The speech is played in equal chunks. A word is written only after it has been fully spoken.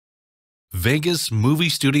Vegas Movie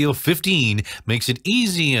Studio 15 makes it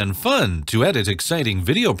easy and fun to edit exciting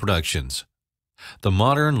video productions. The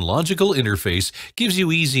modern, logical interface gives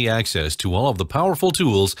you easy access to all of the powerful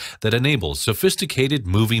tools that enable sophisticated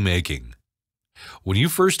movie making. When you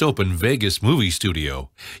first open Vegas Movie Studio,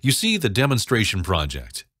 you see the demonstration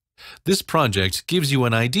project. This project gives you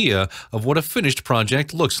an idea of what a finished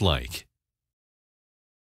project looks like.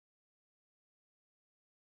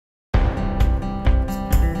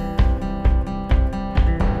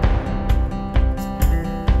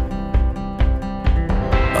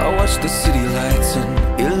 Watch the city lights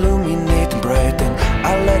and illuminate them bright, then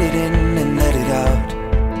I let it in and let it out.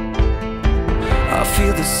 I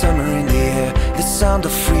feel the summer in the air, the sound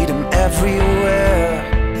of freedom everywhere.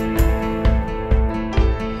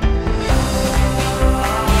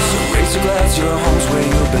 So raise your glass, your home's where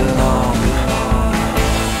you belong.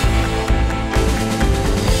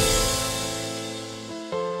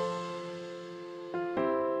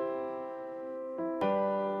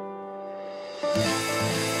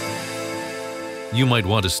 You might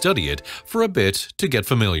want to study it for a bit to get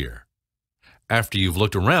familiar. After you've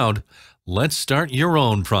looked around, let's start your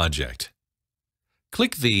own project.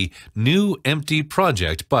 Click the New Empty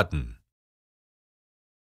Project button.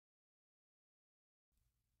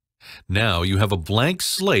 Now you have a blank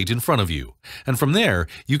slate in front of you, and from there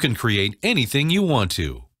you can create anything you want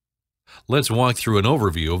to. Let's walk through an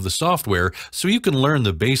overview of the software so you can learn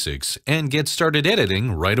the basics and get started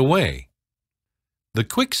editing right away. The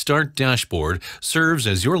Quick Start dashboard serves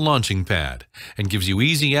as your launching pad and gives you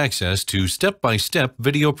easy access to step-by-step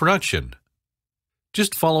video production.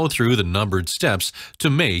 Just follow through the numbered steps to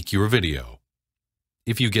make your video.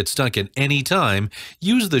 If you get stuck at any time,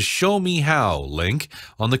 use the Show Me How link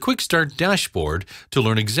on the Quick Start dashboard to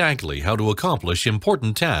learn exactly how to accomplish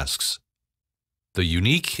important tasks. The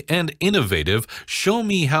unique and innovative Show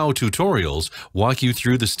Me How tutorials walk you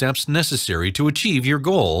through the steps necessary to achieve your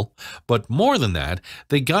goal, but more than that,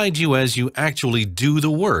 they guide you as you actually do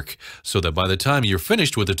the work, so that by the time you're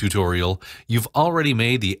finished with the tutorial, you've already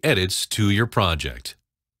made the edits to your project.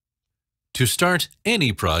 To start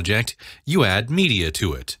any project, you add media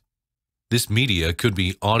to it. This media could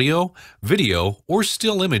be audio, video, or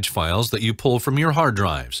still image files that you pull from your hard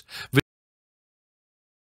drives,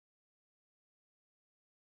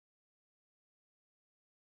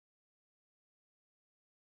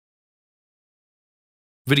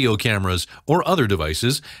 video cameras, or other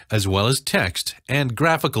devices, as well as text and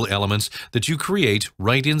graphical elements that you create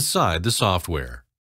right inside the software.